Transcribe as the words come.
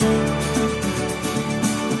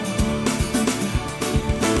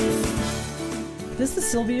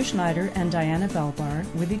Sylvia Schneider and Diana Belbar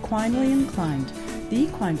with Equinely Inclined, the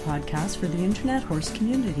equine podcast for the Internet horse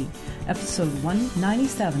community. Episode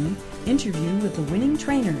 197, interview with the winning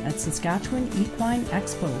trainer at Saskatchewan Equine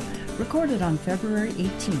Expo, recorded on February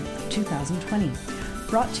 18th, 2020.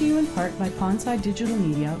 Brought to you in part by Ponside Digital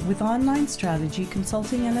Media with online strategy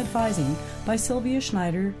consulting and advising by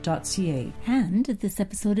sylviaschneider.ca. And this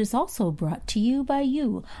episode is also brought to you by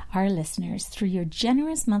you, our listeners, through your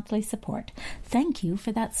generous monthly support. Thank you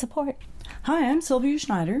for that support. Hi, I'm Sylvia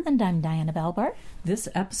Schneider. And I'm Diana Belbar. This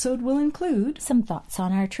episode will include some thoughts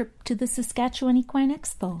on our trip to the Saskatchewan Equine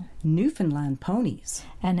Expo, Newfoundland ponies,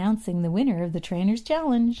 announcing the winner of the Trainers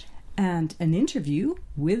Challenge, and an interview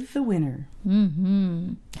with the winner.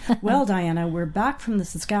 Well, Diana, we're back from the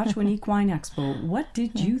Saskatchewan Equine Expo. What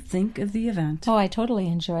did you think of the event? Oh, I totally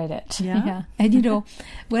enjoyed it. Yeah? And you know,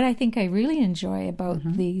 what I think I really enjoy about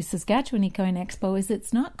the Saskatchewan Equine Expo is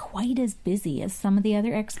it's not quite as busy as some of the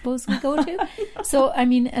other expos we go to. So, I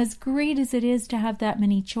mean, as great as it is to have that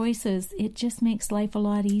many choices, it just makes life a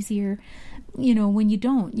lot easier, you know, when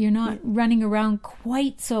you're not running around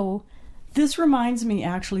quite so... This reminds me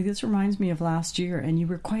of last year, and you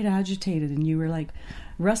were quite agitated, and you were like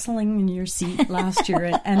wrestling in your seat last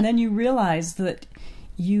year, and then you realized that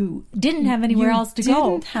you didn't have anywhere else to go.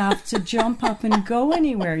 You didn't have to jump up and go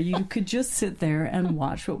anywhere. You could just sit there and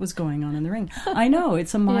watch what was going on in the ring. I know,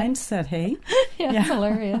 it's a mindset, hey? Yeah, it's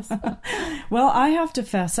hilarious. Well, I have to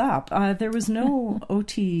fess up. There was no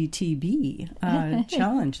OTTB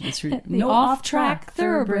challenge this year. No off-track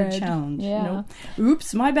thoroughbred challenge. Yeah. No.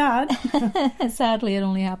 Oops, my bad. Sadly, it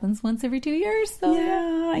only happens once every 2 years. So.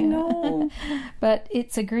 Yeah, I know. But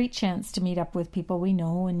it's a great chance to meet up with people we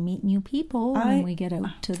know and meet new people when we get out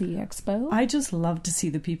to the expo. I just love to see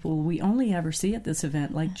the people we only ever see at this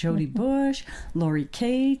event, like Jody Bush, Lori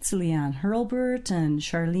Cates, Leanne Hurlbert, and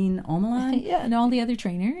Charlene Omeline. Yeah, and all the other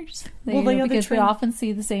trainers. Because we often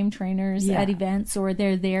see the same trainers at events, or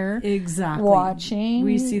they're there watching.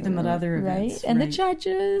 We see them at other events. Right? And the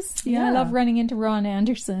judges. Yeah, I love running into Ron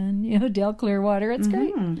Anderson, Dale Clearwater. It's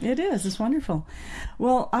great. It is. It's wonderful.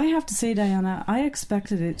 Well, I have to say, Diana, I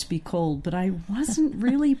expected it to be cold, but I wasn't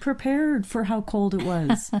really prepared for how cold it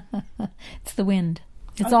was. It's the wind.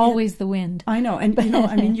 It's always the wind. I know.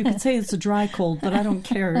 And, you could say it's a dry cold, but I don't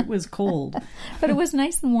care. It was cold. But it was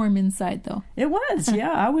nice and warm inside, though. It was,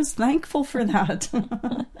 yeah. I was thankful for that.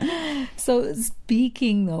 So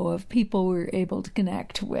speaking, though, of people we were able to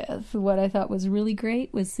connect with, what I thought was really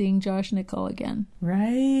great was seeing Josh Nicol again.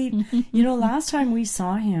 Right. Last time we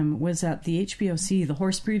saw him was at the HBOC, the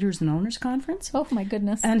Horse Breeders and Owners Conference. Oh, my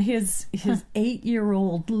goodness. And his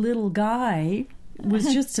 8-year-old little guy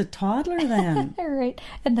was just a toddler then. Right.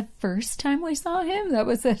 And the first time we saw him, that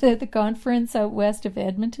was at the conference out west of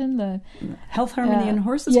Edmonton, the Health, Harmony and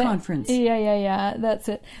Horses Conference. Yeah. That's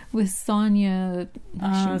it. With Sonia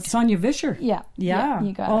Vischer. Yeah.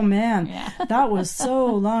 You got it. Man. Yeah. That was so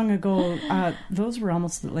long ago. Those were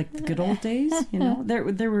almost like the good old days,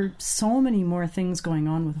 There were so many more things going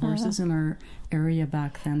on with horses in our area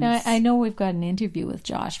back then. I know we've got an interview with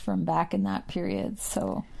Josh from back in that period,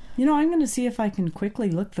 so... I'm going to see if I can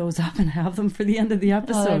quickly look those up and have them for the end of the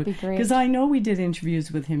episode. Oh, that'd be great. Because I know we did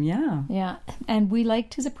interviews with him, yeah. Yeah, and we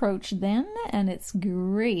liked his approach then, and it's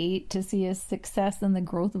great to see his success and the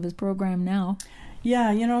growth of his program now.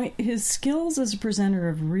 Yeah, his skills as a presenter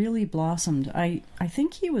have really blossomed. I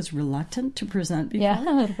think he was reluctant to present before. Yeah,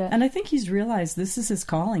 a little bit. And I think he's realized this is his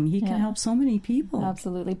calling. He can help so many people.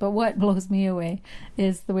 Absolutely. But what blows me away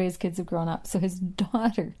is the way his kids have grown up. So his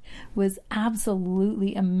daughter was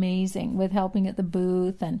absolutely amazing with helping at the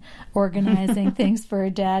booth and organizing things for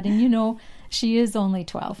her dad. And, she is only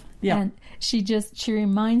 12. Yeah. And she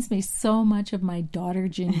reminds me so much of my daughter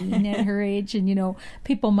Janine at her age. And,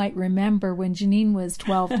 people might remember when Janine was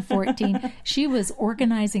 12 to 14, she was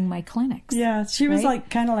organizing my clinics. Yeah, she was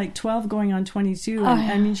kind of like 12 going on 22.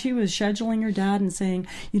 And, she was scheduling her dad and saying,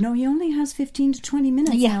 he only has 15 to 20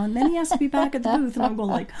 minutes now, and then he has to be back at the booth. And I'm going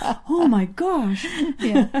like, oh my gosh.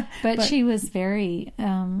 Yeah, but she was very,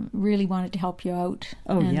 really wanted to help you out.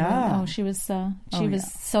 Oh, and, she was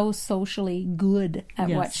so socially good at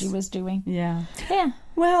what she was doing. Yeah. Yeah.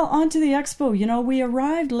 Well, on to the expo. We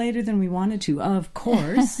arrived later than we wanted to, of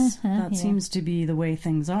course. That seems to be the way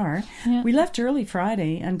things are. Yeah. We left early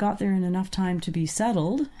Friday and got there in enough time to be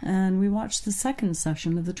settled, and we watched the second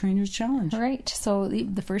session of the Trainers Challenge. Right. So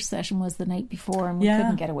the first session was the night before, and we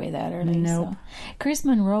couldn't get away that early. Nope. So. Chris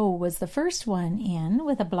Monroe was the first one in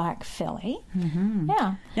with a black filly. Mm-hmm.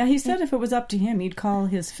 Yeah. Yeah, he said if it was up to him, he'd call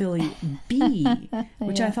his filly B,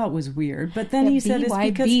 which I thought was weird. But then he said it's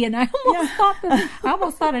because... B, and I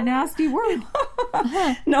almost thought a nasty word.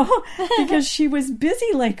 No, because she was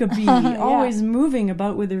busy like a bee, always moving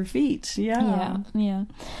about with her feet. Yeah.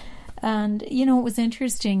 And, you know, it was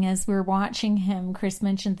interesting as we're watching him, Chris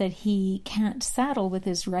mentioned that he can't saddle with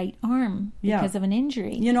his right arm because of an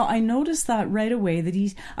injury. You know, I noticed that right away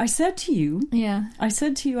that I said to you,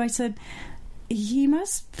 he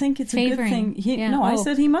must think it's a good thing. I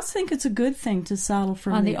said he must think it's a good thing to saddle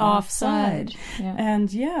from on the offside. Yeah.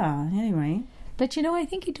 And anyway. But, you know, I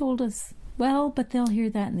think he told us, but they'll hear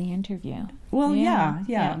that in the interview. Well,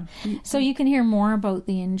 yeah. So you can hear more about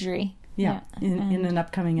the injury. Yeah, in an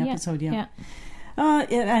upcoming episode,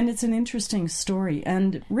 and it's an interesting story.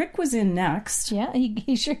 And Rick was in next. Yeah,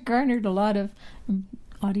 he sure garnered a lot of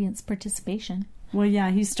audience participation. Well,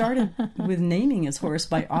 he started with naming his horse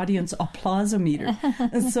by audience applausometer.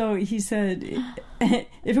 And so he said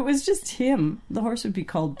if it was just him, the horse would be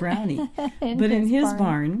called Brownie. But in his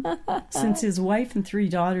barn, since his wife and 3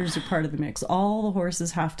 daughters are part of the mix, all the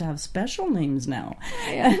horses have to have special names now.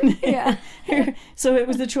 So it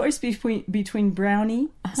was the choice between Brownie,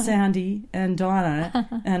 Sandy, and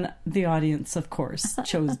Donna. And the audience, of course,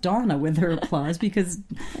 chose Donna with her applause because,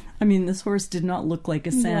 I mean, this horse did not look like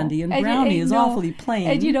a Sandy. And Brownie is awfully plain.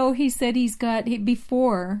 And, you know, he said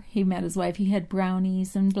before he met his wife, he had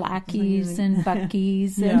brownies and blackies and buckies.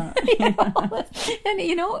 And, and,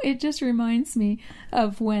 you know, it just reminds me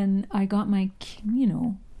of when I got my,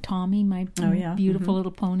 Tommy, my beautiful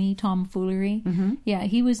little pony, Tomfoolery. Yeah,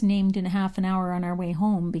 he was named in half an hour on our way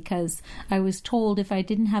home because I was told if I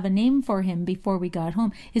didn't have a name for him before we got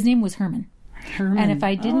home, his name was Herman. And if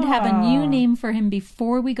I didn't have a new name for him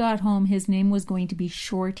before we got home, his name was going to be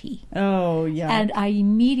Shorty. Oh, yeah. And I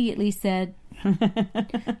immediately said,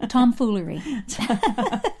 Tomfoolery.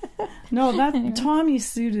 No, Tommy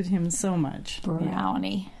suited him so much.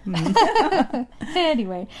 Brownie.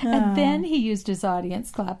 Anyway, and then he used his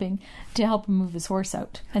audience clapping to help him move his horse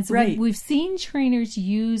out. And so we've seen trainers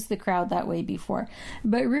use the crowd that way before,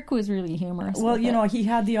 but Rick was really humorous. Well, he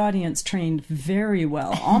had the audience trained very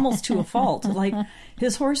well, almost to a fault. Like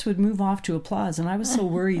his horse would move off to applause, and I was so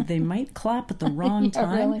worried they might clap at the wrong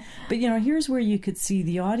time. Really. But here's where you could see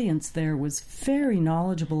the audience there was very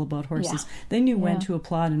knowledgeable about horses. They knew when to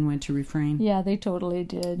applaud and when to refrain. Yeah, they totally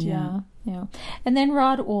did. Yeah. And then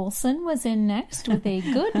Rod Olson was in next with a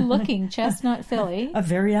good-looking chestnut filly. A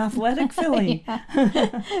very athletic filly.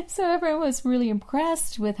 So everyone was really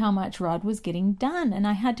impressed with how much Rod was getting done. And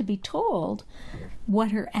I had to be told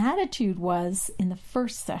what her attitude was in the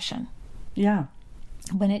first session. Yeah.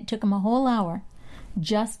 When it took him a whole hour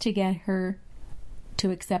just to get her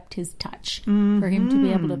to accept his touch, for him to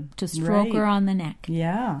be able to stroke her on the neck.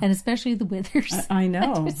 Yeah. And especially the withers. I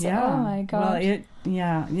know. Oh my gosh.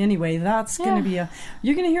 Well, anyway, that's going to be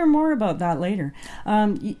you're going to hear more about that later.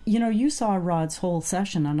 You saw Rod's whole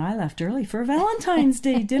session, and I left early for a Valentine's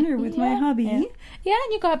Day dinner with my hubby. Yeah,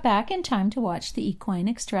 and you got back in time to watch the equine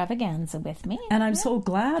extravaganza with me. And I'm so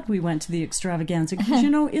glad we went to the extravaganza because,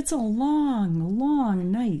 it's a long,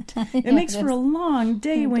 long night. It makes for a long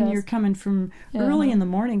day when you're coming from early in the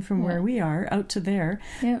morning from where we are out to there.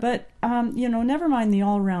 Yeah. But, never mind the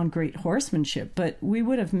all-around great horsemanship, but we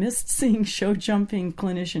would have missed seeing show jumping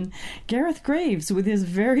clinician Gareth Graves with his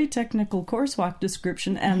very technical course walk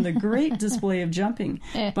description and the great display of jumping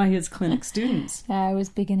by his clinic students. I was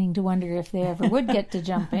beginning to wonder if they ever would get to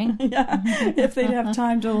jumping. If they'd have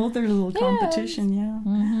time to hold their little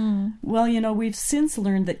competition, Well, we've since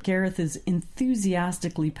learned that Gareth is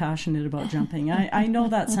enthusiastically passionate about jumping. I know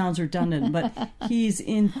that sounds redundant, but he's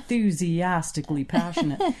enthusiastically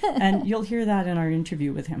passionate. And you'll hear that in our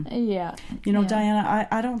interview with him. Yeah. Diana,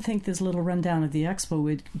 I don't think this little rundown of the expo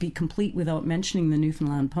would be complete without mentioning the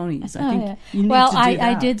Newfoundland ponies. I think you need to do that.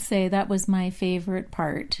 I did say that was my favorite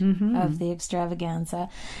part of the extravaganza.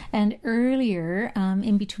 And earlier,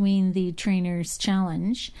 in between the trainers'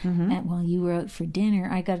 challenge, and while you were out for dinner,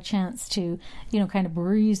 I got a chance to, kind of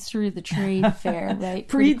breeze through the trade fair, right?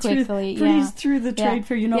 Pretty quickly. Breeze through the trade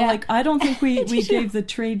fair. Like, I don't think we gave the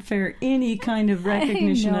trade fair any kind of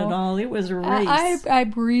recognition at all. It was a race. I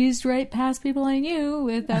breezed right past people I knew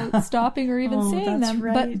without stopping or even seeing them.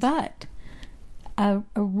 Right. But a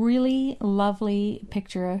really lovely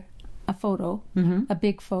picture, a photo, a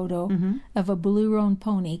big photo of a blue roan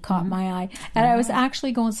pony caught my eye. And I was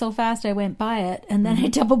actually going so fast I went by it, and then I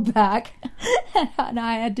doubled back and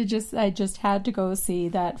I just had to go see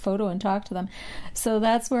that photo and talk to them. So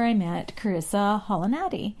that's where I met Carissa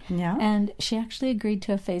Hollanati. Yeah. And she actually agreed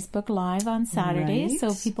to a Facebook Live on Saturday,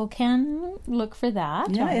 so people can look for that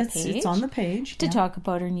on the page. It's on the page. To talk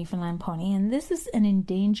about her Newfoundland pony. And this is an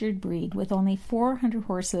endangered breed with only 400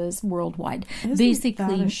 horses worldwide. Isn't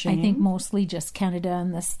Basically, that a shame? I think mostly just Canada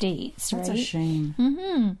and the States, right? That's a shame.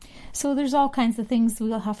 Mm-hmm. So there's all kinds of things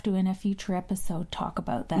we'll have to, in a future episode, talk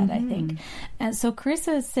about that, I think. And so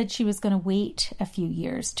Carissa said she was going to wait a few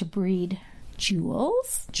years to breed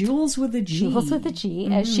Jules. Jules with a G. Jules with a G,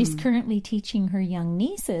 as she's currently teaching her young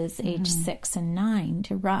nieces, age 6 and 9,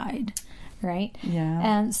 to ride, right? Yeah.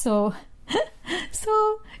 And so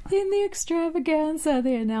in the extravaganza,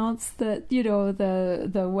 they announced that,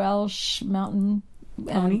 the Welsh mountain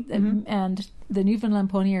pony and the Newfoundland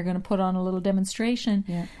pony are going to put on a little demonstration.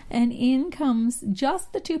 Yeah. And in comes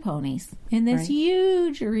just the 2 ponies in this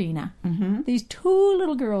huge arena. These 2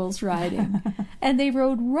 little girls riding. And they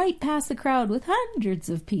rode right past the crowd with hundreds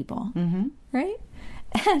of people. Right?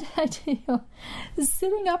 And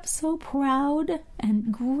sitting up so proud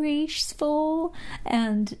and graceful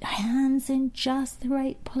and hands in just the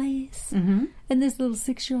right place. And this little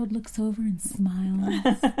 6-year-old looks over and smiles.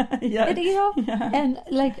 And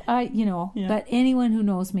but anyone who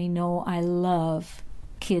knows me know I love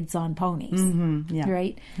kids on ponies,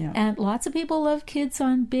 right? Yeah. And lots of people love kids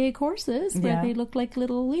on big horses where they look like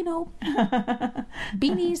little,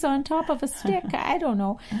 beanies on top of a stick. I don't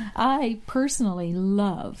know. I personally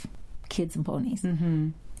love kids and ponies.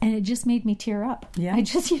 And it just made me tear up. Yeah. I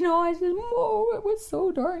said, oh, it was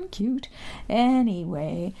so darn cute.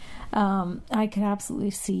 Anyway, I could absolutely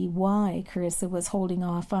see why Carissa was holding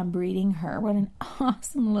off on breeding her. What an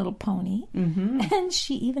awesome little pony. And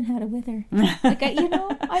she even had a wither.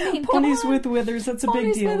 Ponies with withers, that's a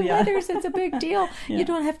big deal. Ponies with withers, it's a big deal. You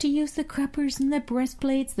don't have to use the cruppers and the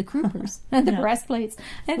breastplates, the croupers, and the breastplates,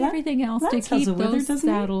 and everything else to keep those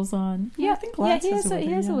saddles on. Yeah, I think Lance he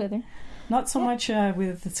has a wither. Not so much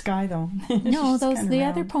with the Sky, though. No, the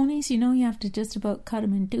other ponies, you have to just about cut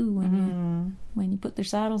them in 2 when you put their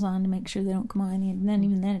saddles on to make sure they don't come on. And then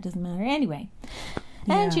even then it doesn't matter. Anyway.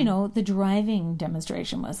 And, the driving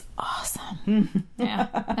demonstration was awesome.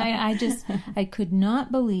 I could not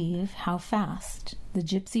believe how fast the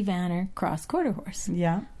Gypsy Vanner cross quarter horse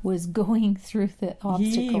was going through the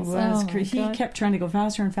obstacles. He kept trying to go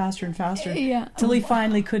faster and faster and faster till he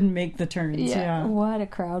finally couldn't make the turns. Yeah. What a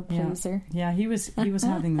crowd pleaser. Yeah, he was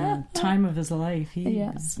having the time of his life.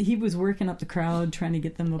 He was working up the crowd, trying to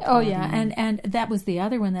get them applauding. Oh, yeah, and that was the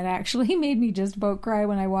other one that actually made me just about cry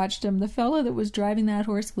when I watched him. The fellow that was driving that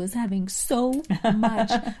horse was having so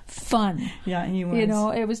much fun. Yeah, he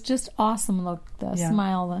was. It was just awesome. Look, the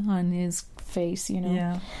smile on his face,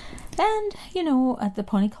 Yeah. And, at the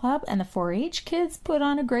Pony Club and the 4-H kids put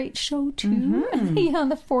on a great show, too. On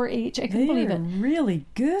the 4-H, I couldn't believe it. Really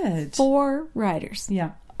good. 4 riders.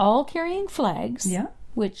 Yeah. All carrying flags. Yeah.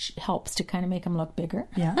 Which helps to kind of make them look bigger.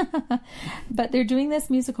 Yeah. But they're doing this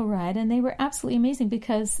musical ride, and they were absolutely amazing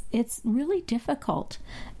because it's really difficult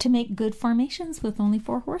to make good formations with only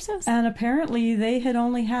 4 horses. And apparently they had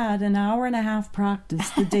only had an hour and a half practice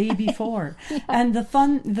the day before. And the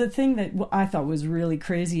thing that I thought was really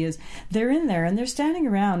crazy is they're in there and they're standing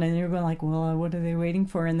around and you're going like, well, what are they waiting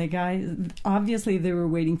for? And the guy, obviously they were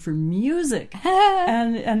waiting for music.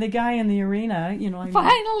 and the guy in the arena,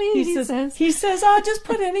 finally he says, oh, just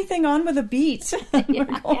put anything on with a beat.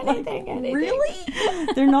 Anything.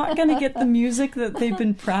 Really? They're not going to get the music that they've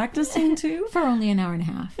been practicing to? For only an hour and a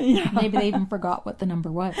half. Yeah. Maybe they even forgot what the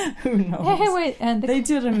number was. Who knows? They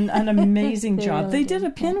did an amazing job. Really they did a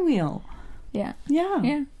pinwheel. Yeah.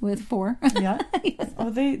 Yeah. With 4. Yeah. Oh,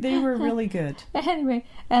 they were really good. Anyway,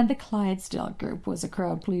 and the Clydesdale group was a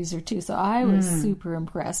crowd pleaser too. So I was super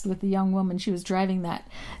impressed with the young woman. She was driving that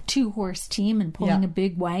 2-horse team and pulling a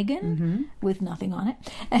big wagon with nothing on it.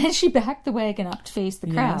 And she backed the wagon up to face the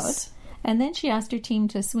crowd. Yes. And then she asked her team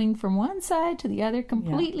to swing from one side to the other,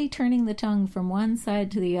 completely turning the tongue from one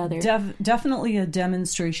side to the other. Definitely a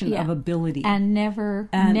demonstration of ability. And never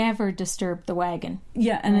disturbed the wagon.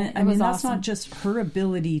 Yeah, and I mean, that's awesome. not just her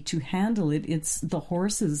ability to handle it, it's the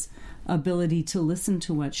horse's ability to listen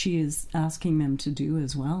to what she is asking them to do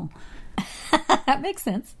as well. That makes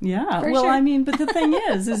sense. Yeah. For well, sure. I mean, but the thing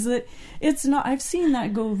is that it's not. I've seen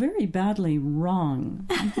that go very badly wrong.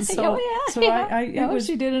 So,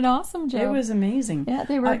 she did an awesome job. It was amazing. Yeah,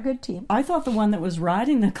 they were a good team. I thought the one that was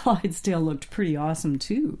riding the Clydesdale looked pretty awesome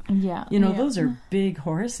too. Yeah. Those are big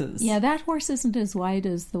horses. Yeah, that horse isn't as wide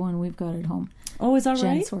as the one we've got at home. Oh, is that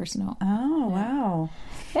right? Jen's horse, no. Oh, wow.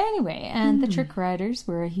 Anyway, and the trick riders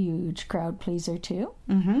were a huge crowd pleaser too.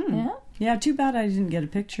 Mm-hmm. Yeah. Yeah, too bad I didn't get a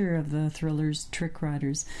picture of the Thrillers trick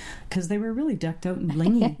riders because they were really decked out and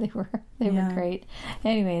blingy. Yeah, they were. They were great.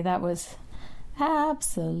 Anyway, that was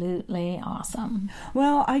Absolutely awesome.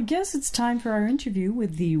 Well, I guess it's time for our interview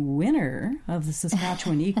with the winner of the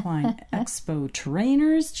Saskatchewan Equine Expo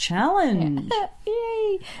Trainers Challenge.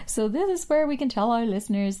 Yay! So this is where we can tell our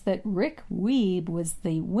listeners that Rick Wiebe was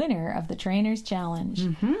the winner of the Trainers Challenge.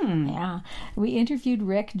 Mm-hmm. Yeah. We interviewed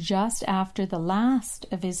Rick just after the last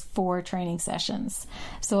of his 4 training sessions.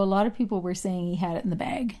 So a lot of people were saying he had it in the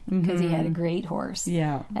bag because he had a great horse.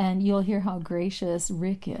 Yeah. And you'll hear how gracious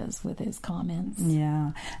Rick is with his comments.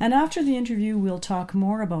 Yeah. And after the interview, we'll talk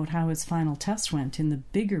more about how his final test went in the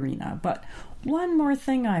big arena. But one more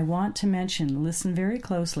thing I want to mention, listen very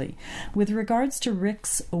closely. With regards to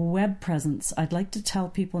Rick's web presence, I'd like to tell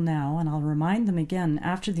people now, and I'll remind them again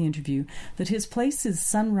after the interview, that his place is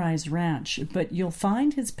Sunrise Ranch, but you'll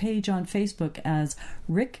find his page on Facebook as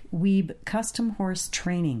Rick Wiebe Custom Horse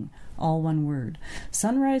Training. All one word.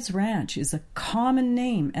 Sunrise Ranch is a common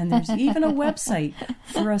name, and there's even a website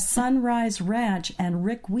for a Sunrise Ranch and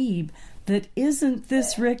Rick Wiebe that isn't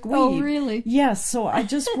this Rick Wiebe. Oh, really? Yes, so I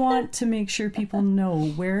just want to make sure people know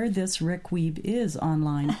where this Rick Wiebe is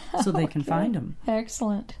online so they can find him.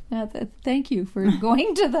 Excellent. Thank you for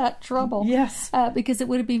going to that trouble. Yes. Because it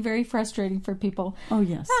would have been very frustrating for people. Oh,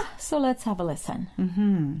 yes. So let's have a listen.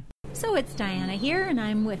 Mm-hmm. So it's Diana here, and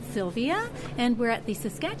I'm with Sylvia, and we're at the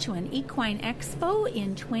Saskatchewan Equine Expo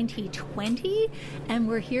in 2020, and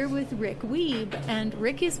we're here with Rick Wiebe, and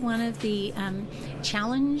Rick is one of the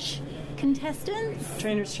challenge contestants.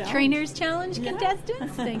 Trainers Challenge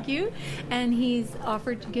contestants, thank you. And he's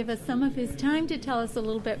offered to give us some of his time to tell us a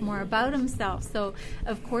little bit more about himself. So,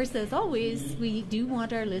 of course, as always, we do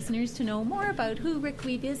want our listeners to know more about who Rick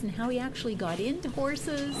Wiebe is and how he actually got into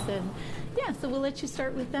horses. And yeah, so we'll let you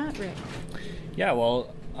start with that, Rick. Yeah,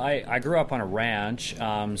 well, I grew up on a ranch,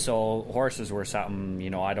 so horses were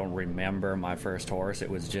something, I don't remember my first horse.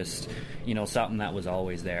 It was just, something that was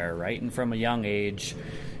always there, right? And from a young age,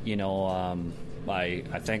 I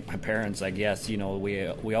think my parents, I guess,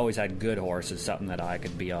 we always had good horses, something that I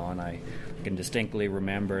could be on. I can distinctly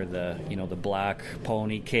remember the Black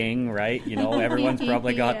Pony King, right? Everyone's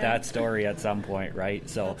probably got that story at some point, right?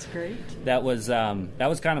 So that's great. That was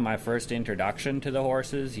kind of my first introduction to the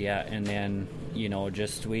horses, yeah. And then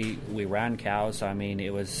just we ran cows. So, I mean,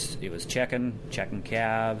 it was checking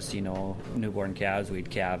calves, newborn calves. We'd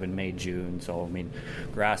calve in May, June. So I mean,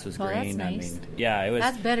 grass was green. That's nice. I mean, yeah, it was.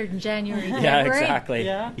 That's better than January. Yeah, February. exactly.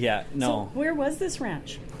 Yeah. No. So where was this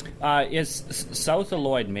ranch? It's south of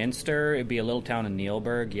Lloydminster. It'd be a little town in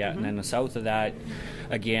Neilburg, yeah. And then the south of that,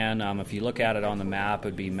 again, if you look at it on the map,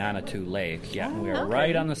 it'd be Manitou Lake. Yeah, we were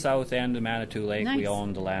right on the south end of Manitou Lake. Nice. We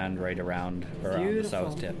owned the land right around the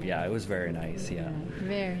south tip. Yeah, it was very nice, yeah.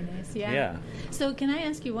 Very nice, yeah. Yeah. So can I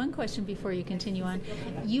ask you one question before you continue on?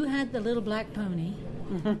 You had the little black pony.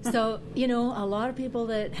 So, a lot of people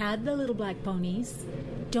that had the little black ponies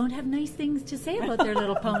don't have nice things to say about their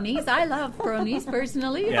little ponies. I love ponies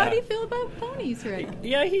personally. Yeah. How do you feel about ponies, Rick?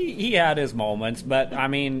 Yeah, he had his moments, but I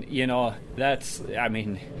mean,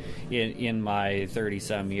 in my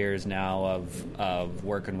 30-some years now of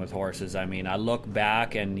working with horses, I mean, I look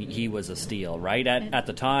back and he was a steal, right? At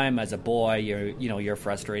the time, as a boy, you're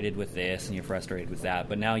frustrated with this and you're frustrated with that,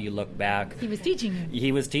 but now you look back. He was teaching you.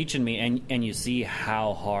 He was teaching me, and you see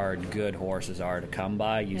how hard good horses are to come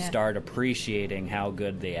by. You start appreciating how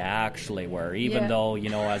good they actually were, even though,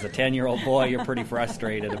 as a 10-year-old boy, you're pretty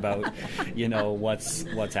frustrated about,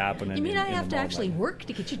 what's happening. You mean I have to actually work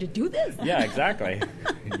to get you to do this? Yeah, exactly.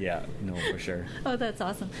 Yeah, no, for sure. Oh, that's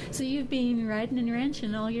awesome. So you've been riding and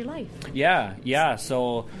ranching all your life? Yeah.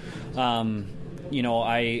 So,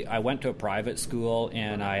 I went to a private school,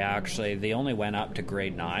 and they only went up to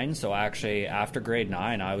grade 9. So actually, after grade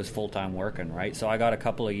 9, I was full-time working, right? So I got a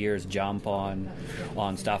couple of years jump on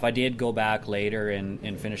stuff. I did go back later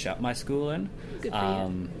and finish up my schooling. Good for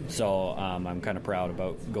you. So I'm kind of proud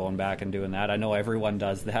about going back and doing that. I know everyone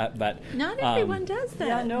does that, but not everyone does that.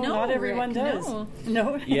 Yeah, no, not everyone Rick, does.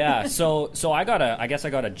 No. Yeah, so I got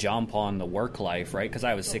a jump on the work life, right? Because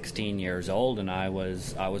I was 16 years old and I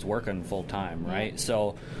was working full time, right?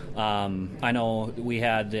 So I know we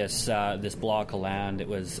had this block of land. It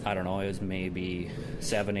was maybe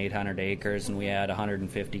 700-800 acres, and we had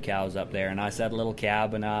 150 cows up there. And I set a little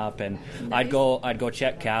cabin up, and nice. I'd go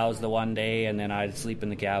check cows the one day, and then I'd sleep in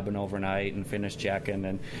the cabin overnight and finish checking.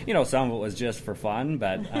 And some of it was just for fun,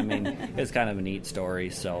 but I mean it's kind of a neat story.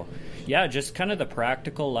 So yeah, just kind of the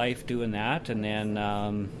practical life doing that, and then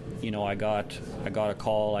I got a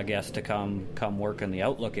call, I guess, to come work in the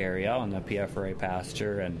Outlook area on the PFRA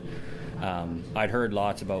pasture, and I'd heard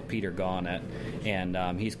lots about Peter Gonnet,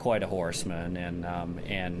 and he's quite a horseman, and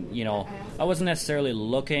I wasn't necessarily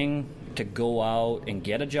looking to go out and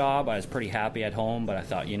get a job. I was pretty happy at home, but I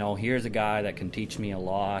thought, here's a guy that can teach me a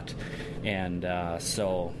lot, and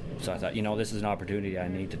so I thought, this is an opportunity I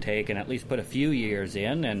need to take and at least put a few years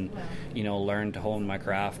in and, learn to hone my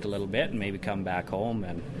craft a little bit and maybe come back home.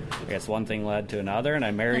 And I guess one thing led to another, and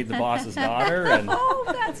I married the boss's daughter. And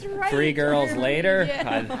oh, that's right. 3 girls later,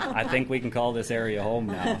 I think we can call this area home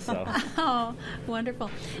now. So. Oh,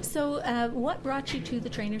 wonderful. So what brought you to the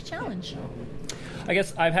Trainers Challenge? I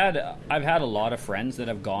guess I've had a lot of friends that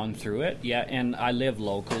have gone through it, and I live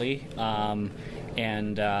locally. I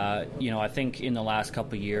think in the last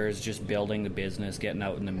couple of years, just building the business, getting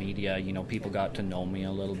out in the media, people got to know me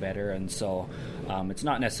a little better, and so it's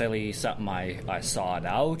not necessarily something I sought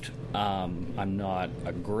out. I'm not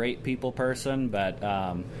a great people person, but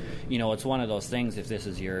it's one of those things. If this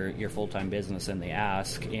is your full-time business and they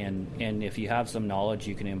ask, and if you have some knowledge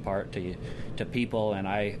you can impart to people, and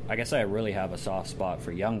I guess I really have a soft spot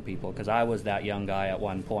for young people, because I was that young guy at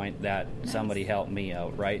one point that somebody helped me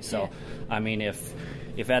out, right? So, I mean,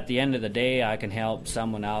 if at the end of the day I can help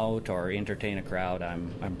someone out or entertain a crowd,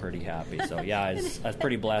 I'm pretty happy. So I was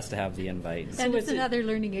pretty blessed to have the invite. And it's another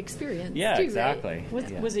learning experience. Yeah, too, exactly.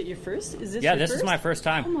 Right? Was it your first? Is this? Yeah, your this first? is my first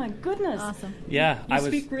time. Oh my goodness! Awesome. Yeah, you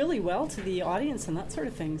speak really well to the audience and that sort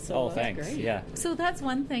of thing. So thanks. Great. Yeah. So that's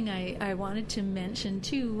one thing I wanted to mention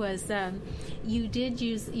too, was you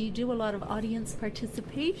do a lot of audience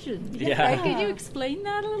participation. Yeah. Right? Could you explain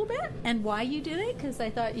that a little bit and why you did it? Because I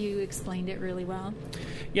thought you explained it really well.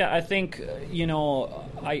 Yeah, I think,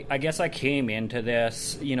 I guess I came into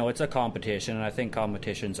this, it's a competition, and I think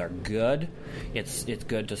competitions are good. It's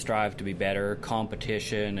good to strive to be better.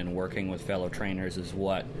 Competition and working with fellow trainers is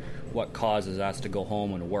what causes us to go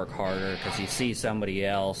home and work harder, because you see somebody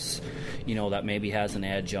else, that maybe has an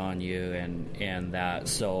edge on you and that.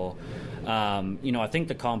 So, I think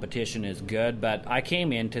the competition is good, but I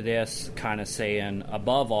came into this kind of saying,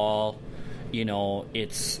 above all,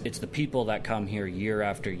 it's the people that come here year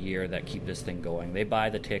after year that keep this thing going. They buy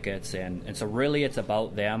the tickets, and so really it's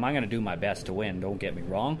about them. I'm going to do my best to win, don't get me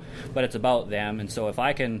wrong, but it's about them. And so if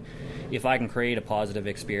I can create a positive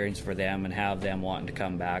experience for them and have them wanting to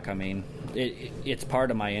come back, I mean, it's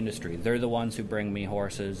part of my industry. They're the ones who bring me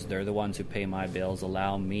horses. They're the ones who pay my bills,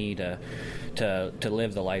 allow me to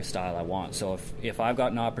live the lifestyle I want. So if I've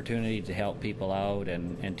got an opportunity to help people out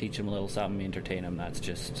and teach them a little something, entertain them, that's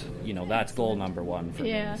just, that's goal number one for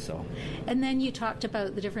me. So. And then you talked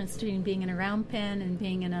about the difference between being in a round pen and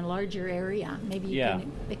being in a larger area. Maybe you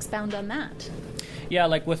can expound on that. Yeah,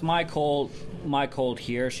 like with my colt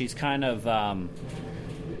here, she's kind of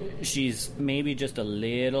she's maybe just a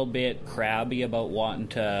little bit crabby about wanting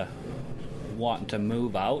to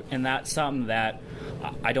move out, and that's something that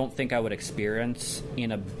I don't think I would experience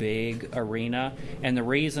in a big arena. And the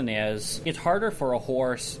reason is, it's harder for a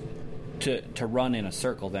horse to run in a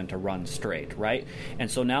circle than to run straight, right?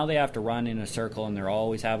 And so now they have to run in a circle, and they're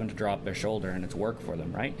always having to drop their shoulder, and it's work for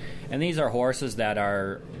them, right? And these are horses that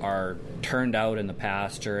are turned out in the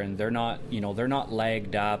pasture, and they're not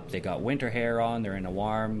legged up. They got winter hair on. They're in a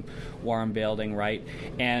warm building, right?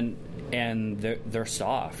 And they're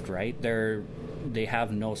soft, right? They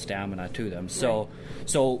have no stamina to them. So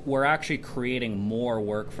we're actually creating more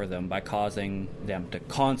work for them by causing them to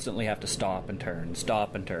constantly have to stop and turn.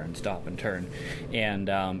 And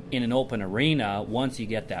in an open arena, once you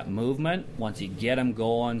get that movement, once you get them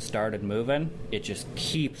going, started moving, it just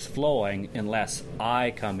keeps flowing unless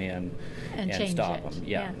I come in and stop them.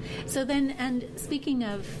 Yeah. So then, and speaking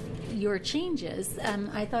of your changes,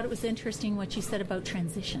 I thought it was interesting what you said about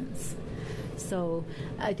transitions. So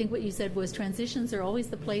I think what you said was transitions are always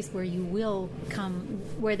the place where you will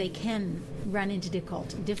where they can run into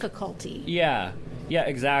difficulty. Yeah,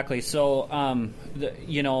 exactly. So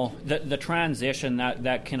the transition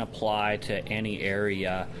that can apply to any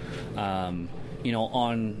area.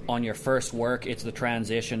 On your first work, it's the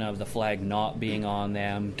transition of the flag not being on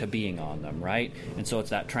them to being on them, right? And so it's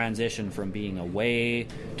that transition from being away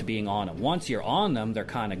to being on them. Once you're on them, they're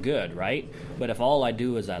kind of good, right? But if all I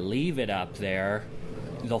do is I leave it up there,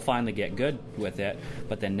 they'll finally get good with it.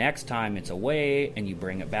 But the next time it's away and you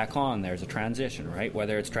bring it back on, there's a transition, right?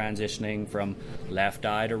 Whether it's transitioning from left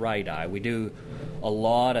eye to right eye. We do a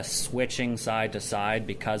lot of switching side to side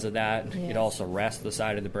because of that. Yes. It also rests the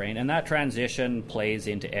side of the brain, and that transition plays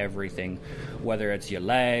into everything, whether it's your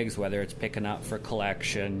legs, whether it's picking up for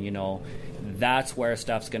collection. That's where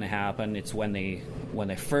stuff's going to happen. It's when they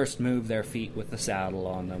first move their feet with the saddle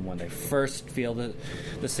on them, when they first feel the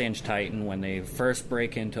cinch tighten, when they first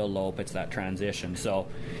break into a lope. It's that transition. So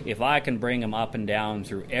if I can bring them up and down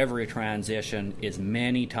through every transition as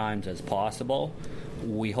many times as possible,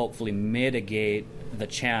 we hopefully mitigate the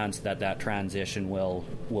chance that transition will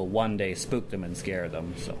one day spook them and scare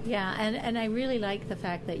them. So yeah, and I really like the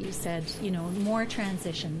fact that you said, more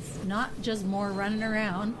transitions, not just more running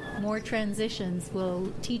around. More transitions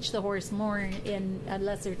will teach the horse more in a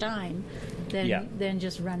lesser time than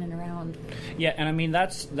just running around. Yeah, and I mean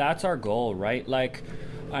that's our goal, right? Like,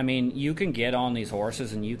 I mean, you can get on these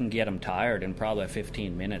horses and you can get them tired in probably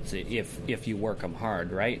 15 minutes if you work them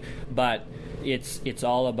hard, right? But it's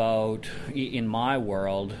all about, in my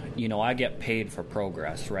world, I get paid for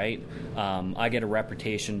progress, right? I get a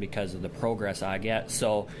reputation because of the progress I get.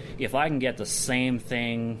 So if I can get the same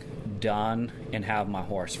thing done and have my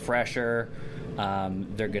horse fresher,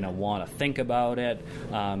 they're going to want to think about it.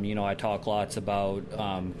 I talk lots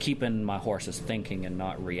about keeping my horses thinking and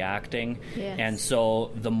not reacting. Yes. And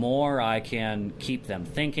so the more I can keep them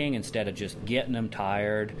thinking instead of just getting them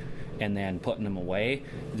tired and then putting them away,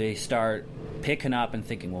 they start picking up and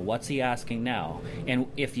thinking, well, what's he asking now? And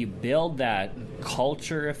if you build that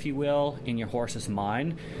culture, if you will, in your horse's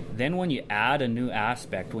mind, then when you add a new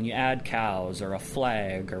aspect, when you add cows or a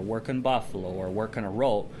flag or working buffalo or working a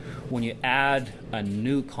rope, when you add a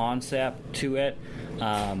new concept to it,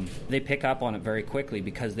 they pick up on it very quickly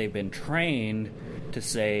because they've been trained to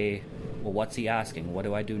say, well, what's he asking? What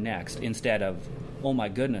do I do next? Instead of, oh my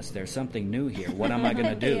goodness, there's something new here. What am I going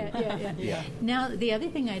to do? Yeah. Now, the other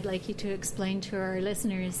thing I'd like you to explain to our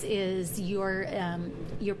listeners is your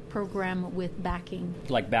program with backing.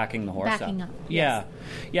 Like backing the horse backing up. Yes.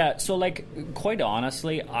 Yeah. So, like, quite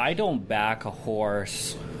honestly, I don't back a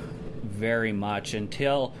horse very much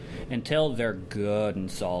until they're good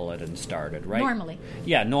and solid and started, right? Normally.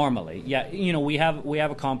 Yeah, normally. Yeah, we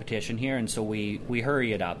have a competition here, and so we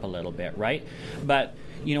hurry it up a little bit, right? But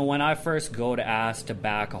when I first go to ask to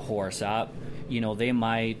back a horse up, they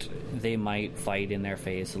might fight in their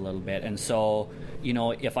face a little bit. And so,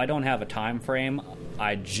 if I don't have a time frame,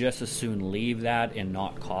 I just as soon leave that and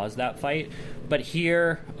not cause that fight. But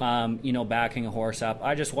here, backing a horse up,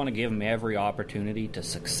 I just want to give them every opportunity to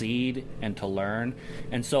succeed and to learn.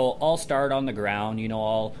 And so I'll start on the ground,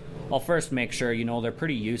 I'll first make sure, they're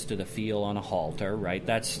pretty used to the feel on a halter, right?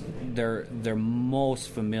 They're most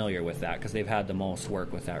familiar with that because they've had the most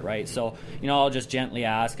work with that, right? So, I'll just gently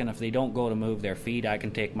ask, and if they don't go to move their feet, I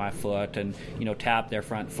can take my foot and, tap their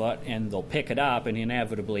front foot, and they'll pick it up, and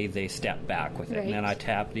inevitably they step back with it. Right. And then I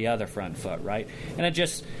tap the other front foot, right? And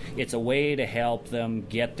it's a way to help them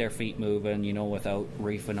get their feet moving, without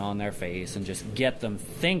reefing on their face, and just get them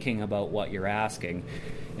thinking about what you're asking.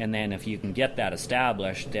 And then if you can get that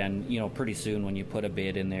established, then, pretty soon when you put a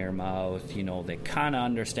bit in their mouth, they kind of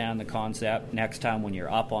understand the concept. Next time when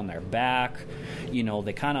you're up on their back,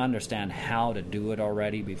 they kind of understand how to do it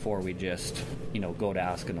already before we just, go to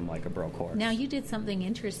asking them like a broke horse. Now, you did something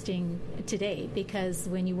interesting today because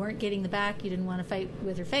when you weren't getting the back, you didn't want to fight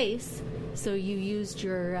with her face, so you used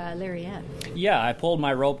your lariat. Yeah, I pulled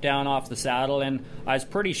my rope down off the saddle, and I was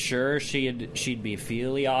pretty sure she'd be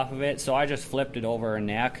feely off of it, so I just flipped it over her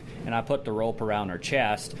neck, and I put the rope around her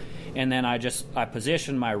chest, and then I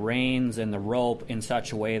positioned my reins and the rope in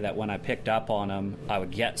such a way that when I picked up on them, I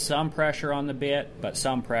would get some pressure on the bit, but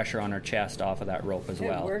some pressure on her chest off of that rope as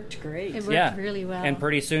well. It worked great. It worked really well. And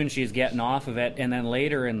pretty soon she's getting off of it, and then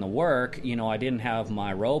later in the work, I didn't have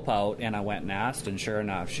my rope out, and I went and asked, and sure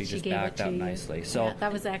enough, she just backed up nicely. So yeah,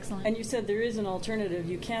 that was excellent. And you said there is an alternative.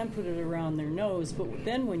 You can put it around their nose, but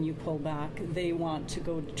then when you pull back, they want to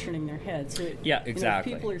go to turning their head. So yeah,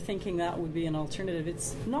 exactly. If people are thinking that would be an alternative,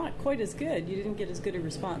 it's not quite as good. You didn't get as good a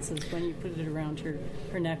response as when you put it around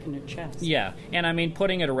her neck and her chest. Yeah, and I mean,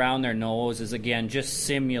 putting it around their nose is, again, just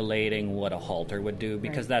simulating what a halter would do,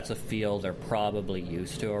 because that's a feel they're probably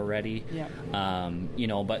used to already. Yeah.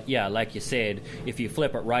 But yeah, like you said, if you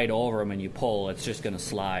flip it right over them and you pull, it's just going to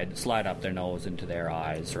slide up their nose into their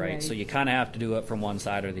eyes, right? So you kind of have to do it from one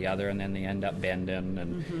side or the other, and then they end up bending,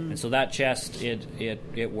 and so that chest,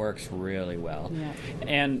 it works really well. Yeah.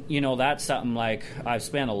 And that's something like I've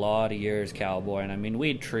spent a lot of years cowboy, and I mean,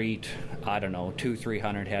 we'd treat, I don't know,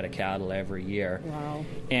 200-300 head of cattle every year. Wow.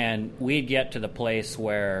 And we'd get to the place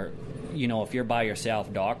where, if you're by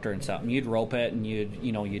yourself doctoring something, you'd rope it and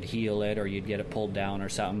you'd heel it, or you'd get it pulled down or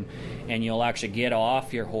something, and you'll actually get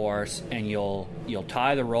off your horse and you'll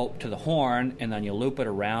tie the rope to the horn, and then you'll loop it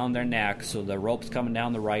around their neck so the rope's coming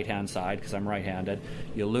down the right-hand side, because I'm right-handed.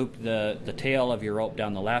 You loop the tail of your rope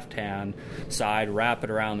down the left-hand side, wrap it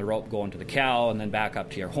around the rope going to the cow, and then back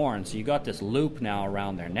up to your horn. So you got this loop now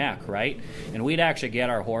around their neck, right? And we'd actually get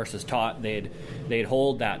our horses taught they'd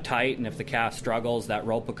hold that tight, and if the calf struggles, that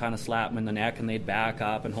rope would kind of slap them in the neck, and they'd back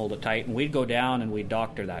up and hold it tight, and we'd go down and we'd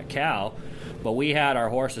doctor that cow. But we had our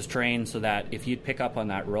horses trained so that if you'd pick up on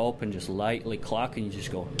that rope and just lightly cluck and you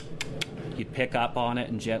just go, you'd pick up on it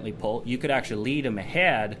and gently pull, you could actually lead them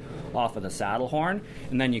ahead off of the saddle horn,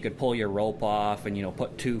 and then you could pull your rope off and, you know,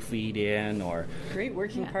 put 2 feet in or... Great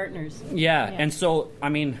working partners. Yeah, and so, I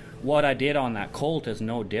mean, what I did on that colt is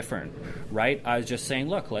no different, right? I was just saying,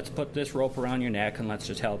 look, let's put this rope around your neck and let's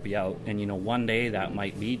just help you out. And, you know, one day that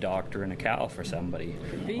might be doctor and a cow for somebody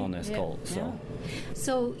on this colt. So,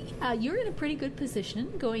 So you're in a pretty good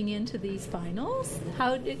position going into these finals.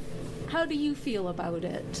 How do you feel about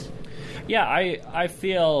it? Yeah, I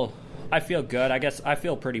feel good. I guess I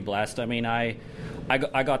feel pretty blessed. I mean, I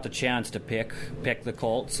got the chance to pick the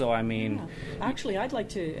colt. So I mean, actually, I'd like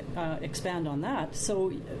to expand on that. So,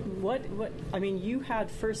 what? I mean, you had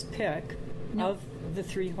first pick of the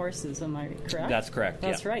 3 horses. Am I correct? That's correct.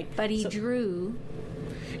 That's right. But he drew.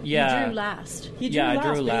 Yeah. He drew last. He drew last, I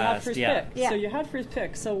drew but last. you had first pick. Yeah. So you had first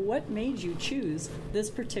pick. So what made you choose this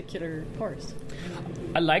particular horse?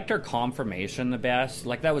 I liked her conformation the best.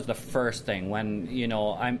 Like, that was the first thing. When, you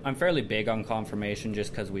know, I'm fairly big on conformation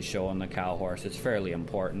just because we show on the cow horse. It's fairly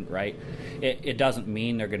important, right? It doesn't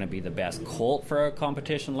mean they're going to be the best colt for a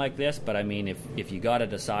competition like this, but I mean, if you got to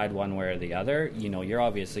decide one way or the other, you know, you're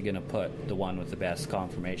obviously going to put the one with the best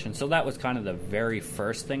conformation. So that was kind of the very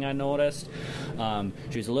first thing I noticed.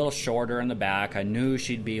 She was a little shorter in the back. I knew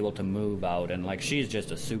she'd be able to move out, and like, she's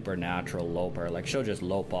just a supernatural loper. Like, she'll just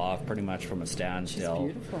lope off pretty much from a standstill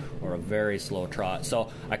or a very slow trot.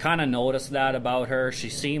 So I kind of noticed that about her. She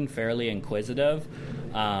seemed fairly inquisitive.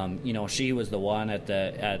 You know, she was the one at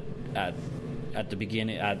the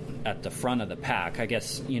beginning, at the front of the pack. I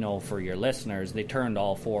guess, you know, for your listeners, they turned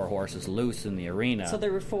all 4 horses loose in the arena. So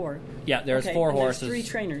there were 4. Yeah, there's 4 horses. There's 3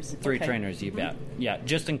 trainers. 3 trainers, you bet. Yeah,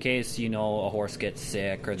 just in case, you know, a horse gets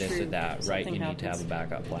sick or this or that, right? Something you happens. need to have a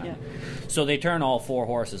backup plan. Yeah. So they turn all 4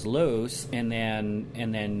 horses loose, and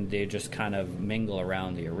then they just kind of mingle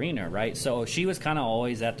around the arena, right? So she was kind of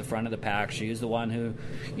always at the front of the pack. She was the one who,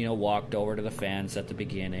 you know, walked over to the fence at the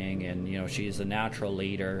beginning, and, you know, she's a natural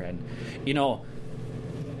leader, and, you know,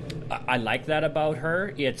 I like that about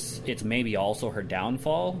her. It's maybe also her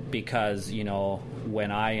downfall, because, you know,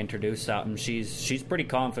 when I introduce something, she's pretty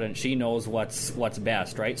confident. She knows what's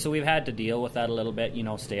best, right? So we've had to deal with that a little bit. You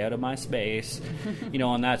know, stay out of my space, you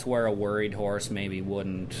know, and that's where a worried horse maybe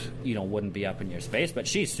wouldn't be up in your space. But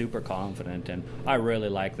she's super confident, and I really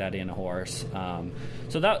like that in a horse.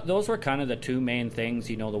 So those were kind of the 2 main things.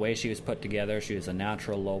 You know, the way she was put together. She was a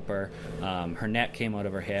natural loper. Her neck came out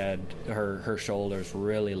of her head. Her shoulders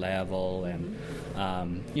really level, and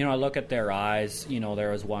you know, I look at their eyes. You know,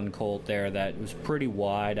 there was one colt there that was pretty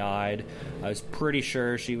wide-eyed. I was pretty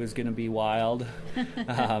sure she was going to be wild.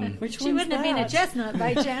 She wouldn't have been a chestnut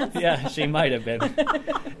by chance. Yeah, she might have been.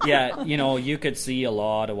 Yeah, you know, you could see a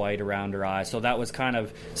lot of white around her eyes. So that was kind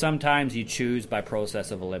of, sometimes you choose by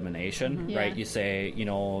process of elimination, right? You say, you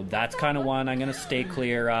know, that's kind of one I'm going to stay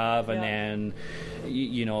clear of, and then,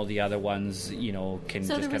 you know, the other ones, you know, can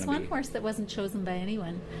so just kind of there was one horse that wasn't chosen by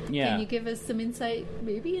anyone. Yeah. Can you give us some insight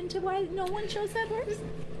maybe into why no one chose that horse?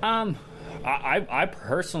 I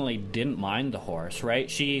personally didn't mind the horse, right?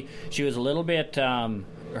 She was a little bit,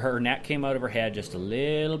 her neck came out of her head just a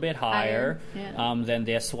little bit higher than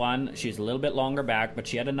this one. She's a little bit longer back, but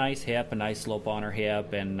she had a nice hip, a nice slope on her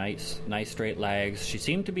hip, and nice straight legs. She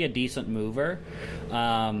seemed to be a decent mover.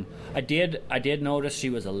 I did notice she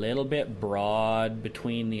was a little bit broad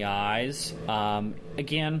between the eyes.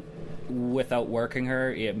 Again, without working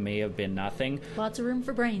her, it may have been nothing. Lots of room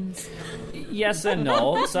for brains. Yes and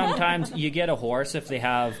no. Sometimes you get a horse, if they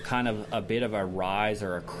have kind of a bit of a rise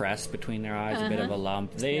or a crest between their eyes, a bit of a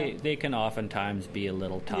lump, they can oftentimes be a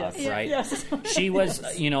little tough, right? Yes. She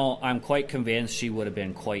was, you know, I'm quite convinced she would have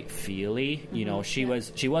been quite feely. You know, she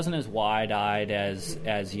wasn't as wide-eyed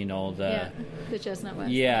as you know, the chestnut was.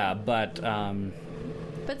 Yeah, but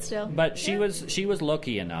still. But she was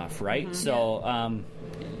lucky enough, right? So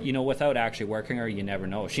you know, without actually working her, you never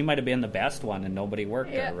know. She might have been the best one and nobody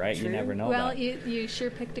worked her, right? True. You never know. Well, you sure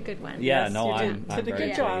picked a good one. Yeah, Yes, no, you I'm did a very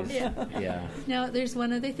good job. pleased. Yeah. Now, there's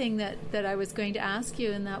one other thing that I was going to ask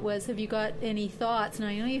you, and that was, have you got any thoughts? Now,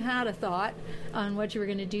 I know you had a thought on what you were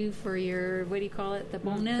going to do for your, what do you call it, the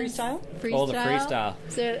bonus? Freestyle? Oh, the freestyle.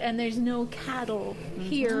 So, and there's no cattle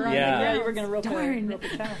here on the Yeah. ground. Yeah, you were going to rope Darn. a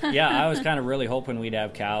cow. Yeah, I was kind of really hoping we'd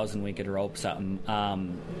have cows and we could rope something.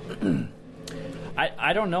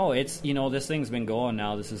 I don't know. It's, you know, this thing's been going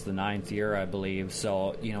now. This is the 9th year, I believe.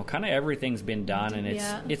 So, you know, kind of everything's been done, and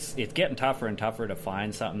it's getting tougher and tougher to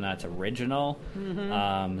find something that's original.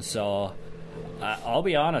 So I'll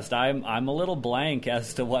be honest. I'm a little blank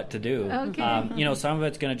as to what to do. Okay. Some of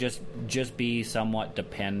it's going to just be somewhat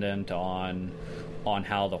dependent on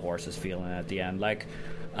how the horse is feeling at the end. Like,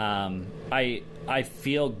 I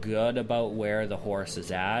feel good about where the horse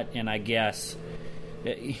is at, and I guess,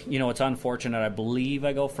 it's unfortunate. I believe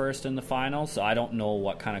I go first in the final, so I don't know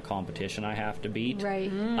what kind of competition I have to beat. Right.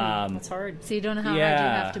 That's hard. So you don't know how hard you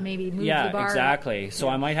have to maybe move the bar. Yeah, exactly. So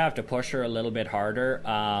I might have to push her a little bit harder.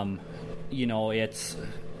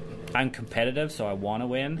 I'm competitive, so I want to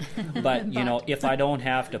win. But if I don't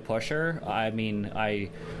have to push her, I mean, I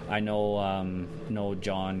know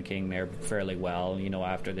John King there fairly well.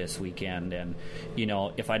 After this weekend, and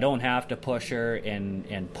if I don't have to push her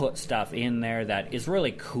and put stuff in there that is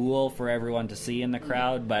really cool for everyone to see in the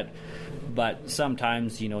crowd, but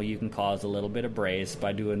sometimes you can cause a little bit of brace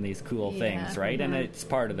by doing these cool things, right? And it's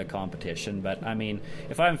part of the competition. But I mean,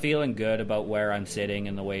 if I'm feeling good about where I'm sitting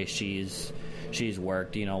and the way she's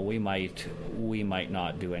worked, we might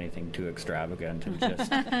not do anything too extravagant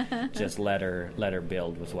and just let her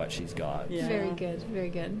build with what she's got. Yeah. Very good, very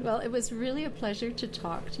good. Well, it was really a pleasure to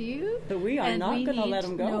talk to you. But we are not going to let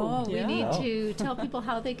them go. No, we need to tell people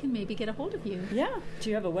how they can maybe get a hold of you. Yeah. Do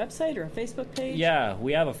you have a website or a Facebook page? Yeah,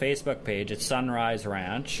 we have a Facebook page. It's Sunrise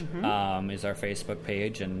Ranch is our Facebook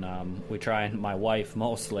page, and we try, and my wife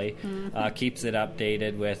mostly keeps it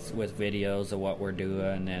updated with videos of what we're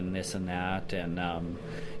doing and this and that. And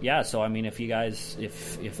so I mean, if you guys,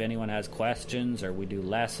 if anyone has questions, or we do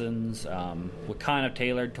lessons, we're kind of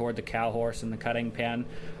tailored toward the cow horse and the cutting pen,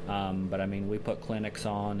 but I mean, we put clinics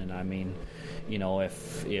on, and I mean,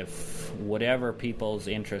 if whatever people's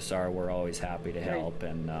interests are, we're always happy to help.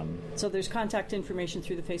 And so there's contact information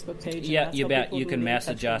through the Facebook page. Yeah, you bet. You can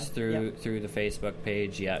message us through the Facebook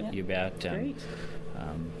page. Yeah, you bet. Great.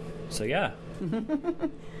 So yeah.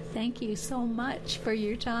 Thank you so much for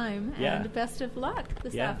your time, and best of luck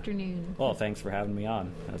this afternoon. Well, thanks for having me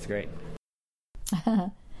on. That's great.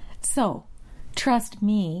 So, trust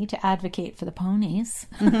me to advocate for the ponies.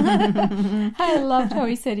 I loved how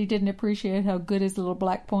he said he didn't appreciate how good his little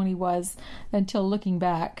black pony was until looking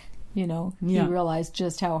back, he realized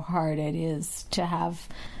just how hard it is to have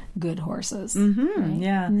good horses. Right?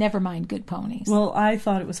 Yeah. Never mind good ponies. Well, I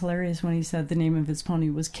thought it was hilarious when he said the name of his pony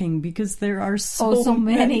was King, because there are so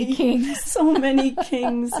many kings. So many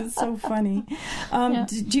kings. It's so funny.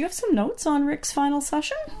 Do you have some notes on Rick's final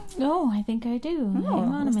session? Oh, I think I do. Hang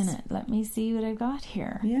on a minute. Let me see what I've got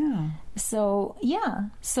here. Yeah. So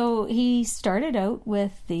he started out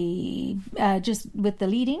with the just with the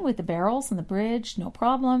leading, with the barrels and the bridge, no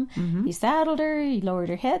problem. He saddled her, he lowered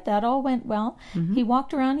her head, that all went well. He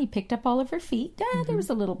walked around, he picked up all of her feet. There was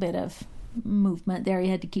a little bit of movement there. He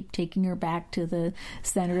had to keep taking her back to the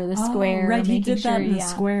center of the square. Right, he did that in the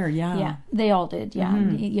square, Yeah, they all did,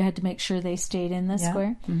 You had to make sure they stayed in the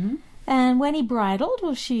square. And when he bridled,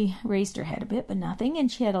 well, she raised her head a bit, but nothing,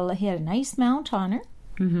 and he had a nice mount on her.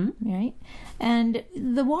 Right, and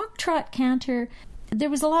the walk, trot, canter, there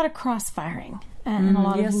was a lot of cross-firing and a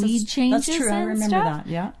lot of lead changes. That's true. And I remember stuff, that.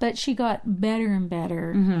 Yeah, but she got better and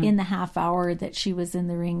better in the half hour that she was in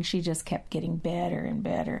the ring. She just kept getting better and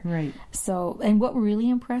better. Right. So, and what really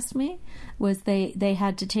impressed me was they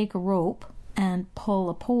had to take a rope and pull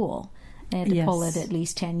a pole. They had to pull it at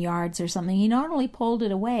least 10 yards or something. He not only pulled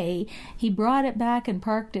it away, he brought it back and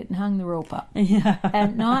parked it and hung the rope up. Yeah.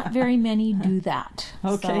 And not very many do that.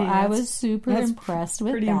 Okay. So I was super impressed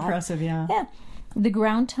with that. Pretty impressive, yeah. Yeah. The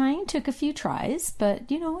ground tying took a few tries, but,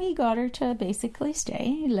 he got her to basically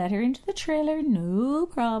stay. He let her into the trailer, no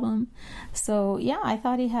problem. So, I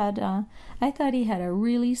thought he had a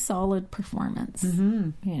really solid performance,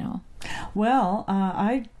 Well,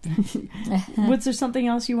 was there something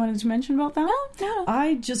else you wanted to mention about that? No.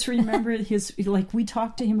 I just remembered we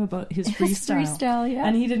talked to him about his freestyle. Yeah.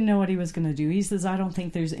 And he didn't know what he was going to do. He says, I don't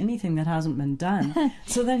think there's anything that hasn't been done.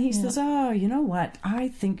 So then he says, oh, you know what? I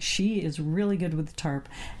think she is really good with the tarp.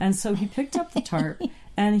 And so he picked up the tarp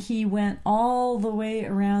and he went all the way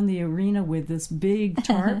around the arena with this big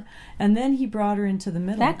tarp. And then he brought her into the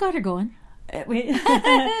middle. That got her going.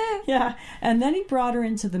 Yeah, and then he brought her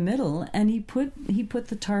into the middle, and he put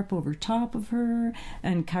the tarp over top of her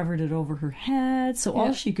and covered it over her head, so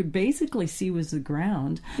all she could basically see was the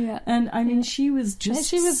ground. Yeah, and I mean, she was just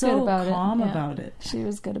so calm about it. She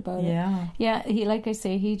was good about it. Yeah, yeah. He, like I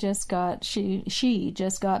say, she just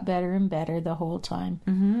got better and better the whole time,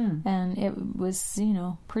 and it was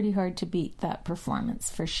pretty hard to beat that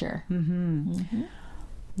performance for sure.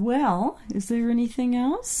 Well, is there anything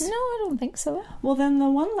else? No, I don't think so. Well, then the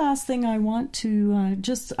one last thing I want to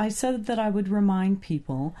I said that I would remind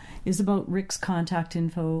people is about Rick's contact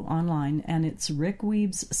info online, and it's Rick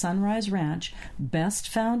Weeb's Sunrise Ranch, best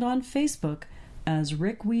found on Facebook as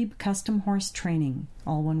Rick Weeb Custom Horse Training,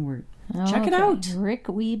 all one word. Check it out. Rick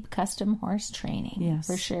Weeb Custom Horse Training. Yes.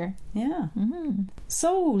 For sure. Yeah. Mm-hmm.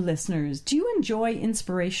 So, listeners, do you enjoy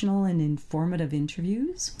inspirational and informative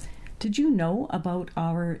interviews? Did you know about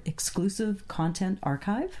our exclusive content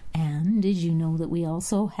archive? And did you know that we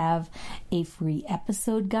also have a free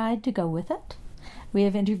episode guide to go with it? We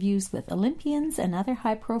have interviews with Olympians and other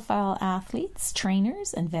high-profile athletes,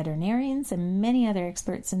 trainers and veterinarians, and many other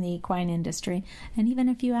experts in the equine industry, and even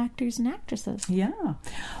a few actors and actresses. Yeah.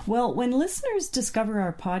 Well, when listeners discover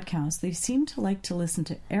our podcast, they seem to like to listen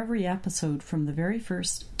to every episode from the very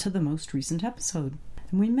first to the most recent episode.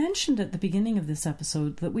 And we mentioned at the beginning of this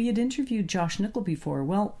episode that we had interviewed Josh Nickel before.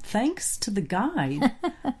 Well, thanks to the guide,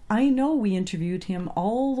 I know we interviewed him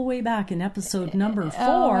all the way back in episode number 4.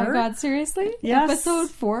 Oh my God, seriously? Yes. Episode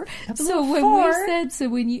 4? Episode 4.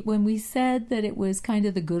 When we said that it was kind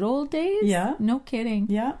of the good old days? Yeah. No kidding.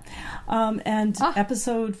 Yeah.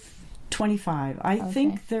 Episode 25. I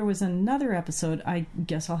think there was another episode. I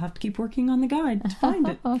guess I'll have to keep working on the guide to find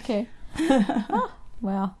it. Okay.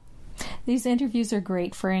 Well, these interviews are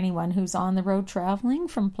great for anyone who's on the road traveling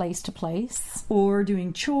from place to place. Or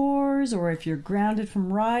doing chores, or if you're grounded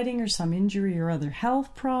from riding or some injury or other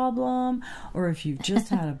health problem, or if you've just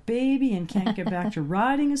had a baby and can't get back to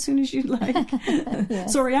riding as soon as you'd like.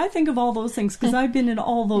 Yes. Sorry, I think of all those things because I've been in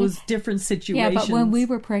all those different situations. Yeah, but when we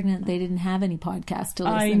were pregnant, they didn't have any podcasts to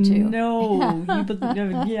listen to. I know.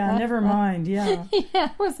 Yeah, never mind. Yeah. Yeah,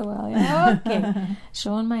 it was a while. Yeah. Okay.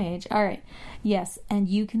 Showing my age. All right. Yes, and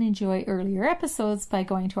you can enjoy earlier episodes by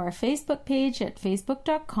going to our Facebook page at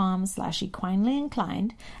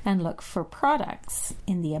facebook.com/equinelyinclined and look for products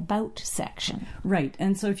in the About section. Right,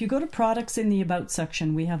 and so if you go to products in the About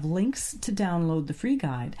section, we have links to download the free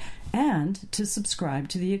guide and to subscribe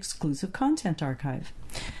to the exclusive content archive.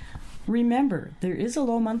 Remember, there is a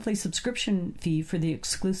low monthly subscription fee for the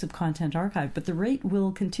exclusive content archive, but the rate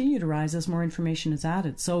will continue to rise as more information is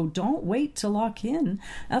added. So don't wait to lock in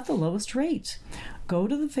at the lowest rate. Go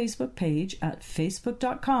to the Facebook page at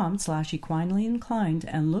facebook.com/equinelyinclined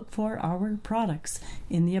and look for our products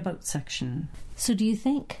in the About section. So do you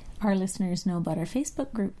think our listeners know about our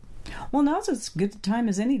Facebook group? Well, now's as good a time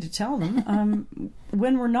as any to tell them.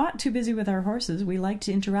 When we're not too busy with our horses, we like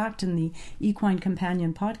to interact in the Equine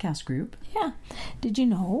Companion podcast group. Yeah. Did you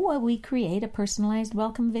know we create a personalized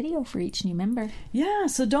welcome video for each new member? Yeah,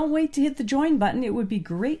 so don't wait to hit the join button. It would be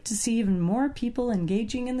great to see even more people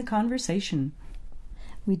engaging in the conversation.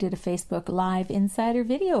 We did a Facebook Live Insider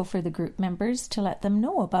video for the group members to let them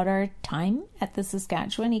know about our time at the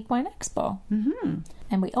Saskatchewan Equine Expo. Mm-hmm.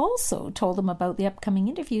 And we also told them about the upcoming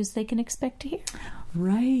interviews they can expect to hear.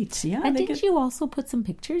 Right, yeah. And did you also put some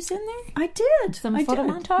pictures in there? I did. Some photo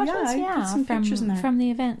montages? Yeah, I put some pictures in there. From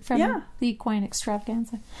the event, from the Equine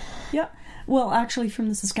Extravaganza. Yeah. Well, actually, from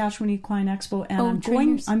the Saskatchewan Equine Expo, and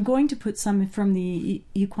I'm going to put some from the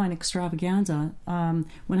Equine Extravaganza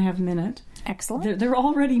when I have a minute. Excellent. They're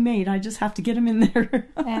already made. I just have to get them in there.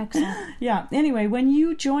 Excellent. Yeah. Anyway, when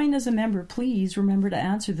you join as a member, please remember to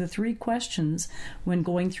answer the 3 questions when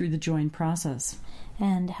going through the join process.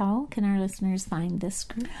 And how can our listeners find this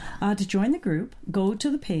group? To join the group, go to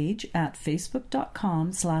the page at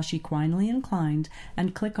facebook.com/equinelyinclined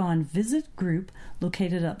and click on Visit Group,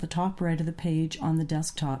 located at the top right of the page on the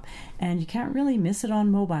desktop. And you can't really miss it on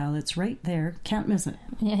mobile. It's right there. Can't miss it.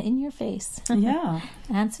 Yeah, in your face. Yeah.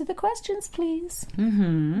 Answer the questions, please.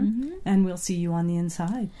 Mm-hmm. Mm-hmm. And we'll see you on the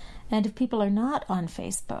inside. And if people are not on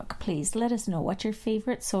Facebook, please let us know what your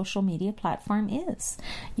favorite social media platform is.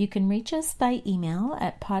 You can reach us by email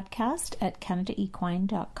at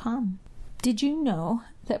podcast@canadaequine.com. Did you know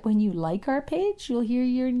that when you like our page, you'll hear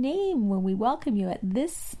your name when we welcome you at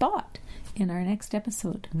this spot in our next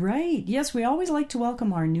episode? Right. Yes, we always like to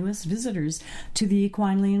welcome our newest visitors to the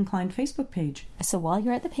Equinely Inclined Facebook page. So while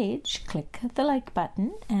you're at the page, click the like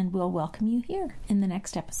button and we'll welcome you here in the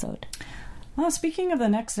next episode. Well, speaking of the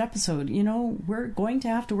next episode, we're going to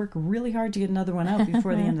have to work really hard to get another one out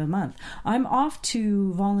before the end of the month. I'm off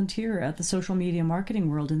to volunteer at the Social Media Marketing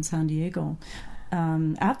World in San Diego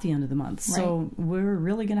at the end of the month. Right. So we're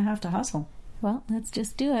really going to have to hustle. Well, let's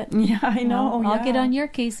just do it. Yeah, I know. I'll get on your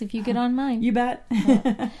case if you get on mine. You bet.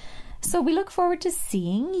 Yeah. So we look forward to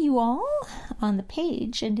seeing you all on the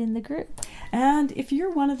page and in the group. And if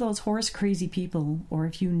you're one of those horse crazy people, or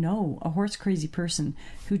if you know a horse crazy person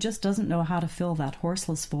who just doesn't know how to fill that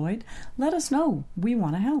horseless void, let us know. We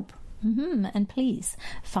want to help. And please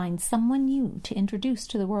find someone new to introduce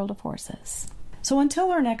to the world of horses. So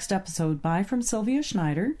until our next episode, bye from Sylvia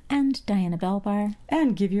Schneider and Diana Belbar.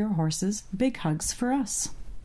 And give your horses big hugs for us.